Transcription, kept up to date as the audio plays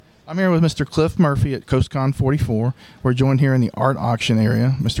I'm here with Mr. Cliff Murphy at CoastCon 44. We're joined here in the art auction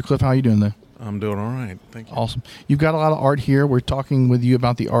area. Mr. Cliff, how are you doing there? I'm doing all right. Thank you. Awesome. You've got a lot of art here. We're talking with you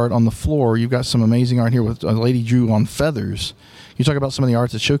about the art on the floor. You've got some amazing art here with a lady drew on feathers. Can you talk about some of the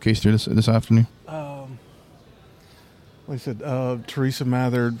arts that showcased here this afternoon? Like I said, Teresa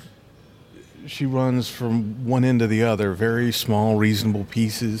Mather, she runs from one end to the other. Very small, reasonable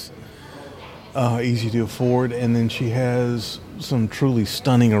pieces, easy to afford. And then she has some truly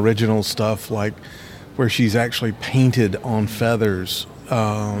stunning original stuff, like where she's actually painted on feathers,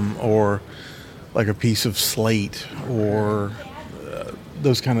 or like a piece of slate, or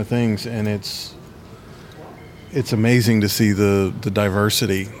those kind of things. And it's amazing to see the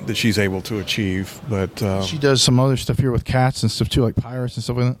diversity that she's able to achieve. But she does some other stuff here with cats and stuff too, like pirates and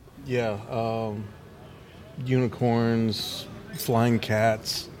stuff like that. Yeah, unicorns, flying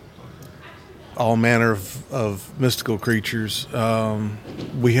cats, all manner of mystical creatures.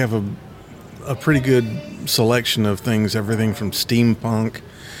 We have a pretty good selection of things, everything from steampunk,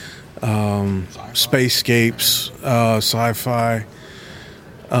 spacescapes, sci-fi.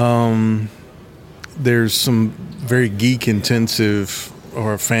 There's some very geek intensive,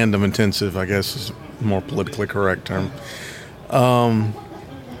 or fandom intensive, I guess is a more politically correct term,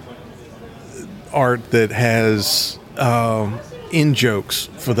 art that has in-jokes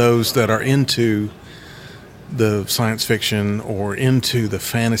for those that are into the science fiction or into the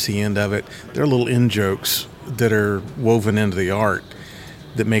fantasy end of it. There are little in-jokes that are woven into the art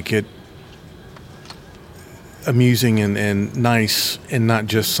that make it amusing and nice, and not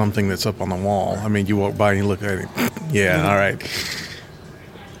just something that's up on the wall. I mean, you walk by and you look at it, yeah, all right.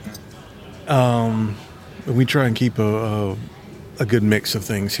 We try and keep a good mix of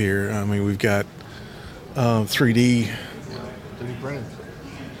things here. I mean, we've got 3D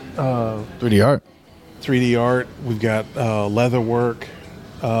art. 3D art. We've got leather work.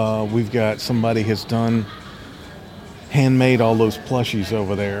 We've got somebody has done handmade all those plushies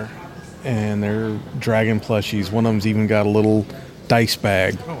over there, and they're dragon plushies. One of them's even got a little dice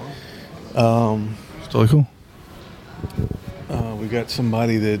bag. It's really cool. We've got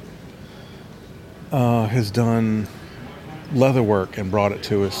somebody that has done leather work and brought it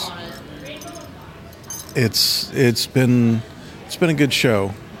to us. It's been a good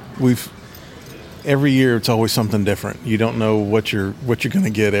show. Every year it's always something different. You don't know what you're going to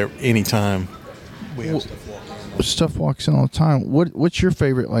get at any time. We have stuff walks in all the time. What's your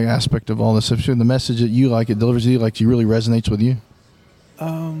favorite aspect of all this? The message that you like, it delivers to you, like, really resonates with you?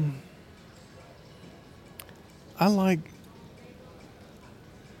 I like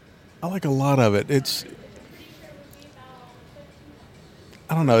a lot of it.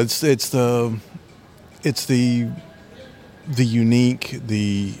 I don't know. It's the unique,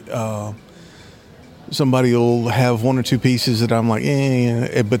 somebody will have one or two pieces that I'm like,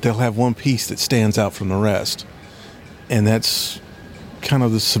 but they'll have one piece that stands out from the rest. And that's kind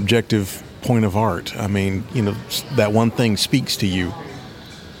of the subjective point of art. I mean, that one thing speaks to you.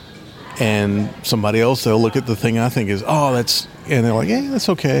 And somebody else, they'll look at the thing I think is, and they're like, that's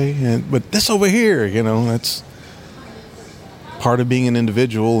okay. But this over here, that's part of being an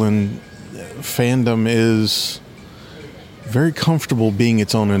individual, and fandom is very comfortable being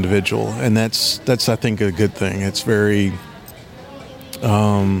its own individual, and that's I think a good thing. It's very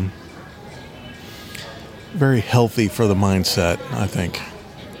very healthy for the mindset, I think.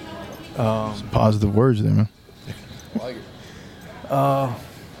 Some positive words there, man. I like it.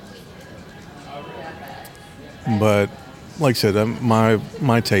 But like I said,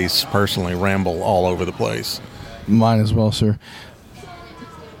 my tastes personally ramble all over the place. Mine as well, sir.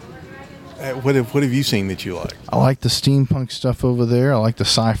 What have you seen that you like? I like the steampunk stuff over there. I like the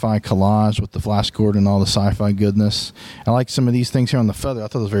sci-fi collage with the Flash Gordon and all the sci-fi goodness. I like some of these things here on the feather. I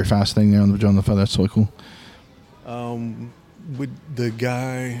thought it was very fascinating there on the feather. That's really cool. With the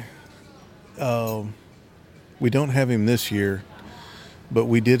guy, we don't have him this year, but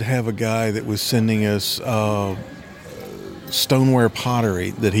we did have a guy that was sending us stoneware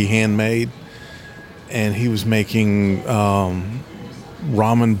pottery that he handmade, and he was making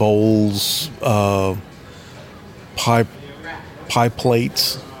ramen bowls, pie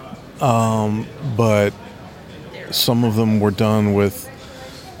plates, but some of them were done with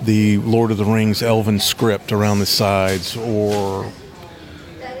the Lord of the Rings elven script around the sides, or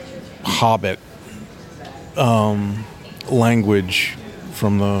Hobbit language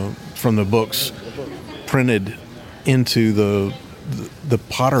from the books printed into the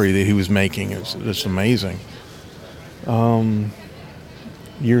pottery that he was making. It's just amazing.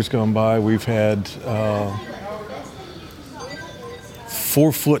 Years gone by, we've had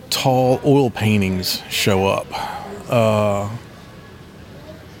 4-foot tall oil paintings show up.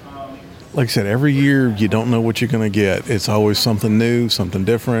 like I said, every year you don't know what you're going to get. It's always something new, something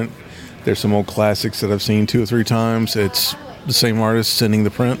different. There's some old classics that I've seen 2 or 3 times. It's the same artist sending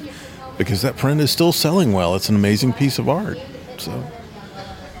the print because that print is still selling well. It's an amazing piece of art. So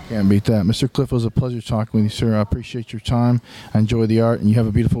can't beat that. Mr. Cliff, it was a pleasure talking with you, sir. I appreciate your time. I enjoy the art, and you have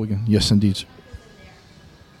a beautiful weekend. Yes, indeed, sir.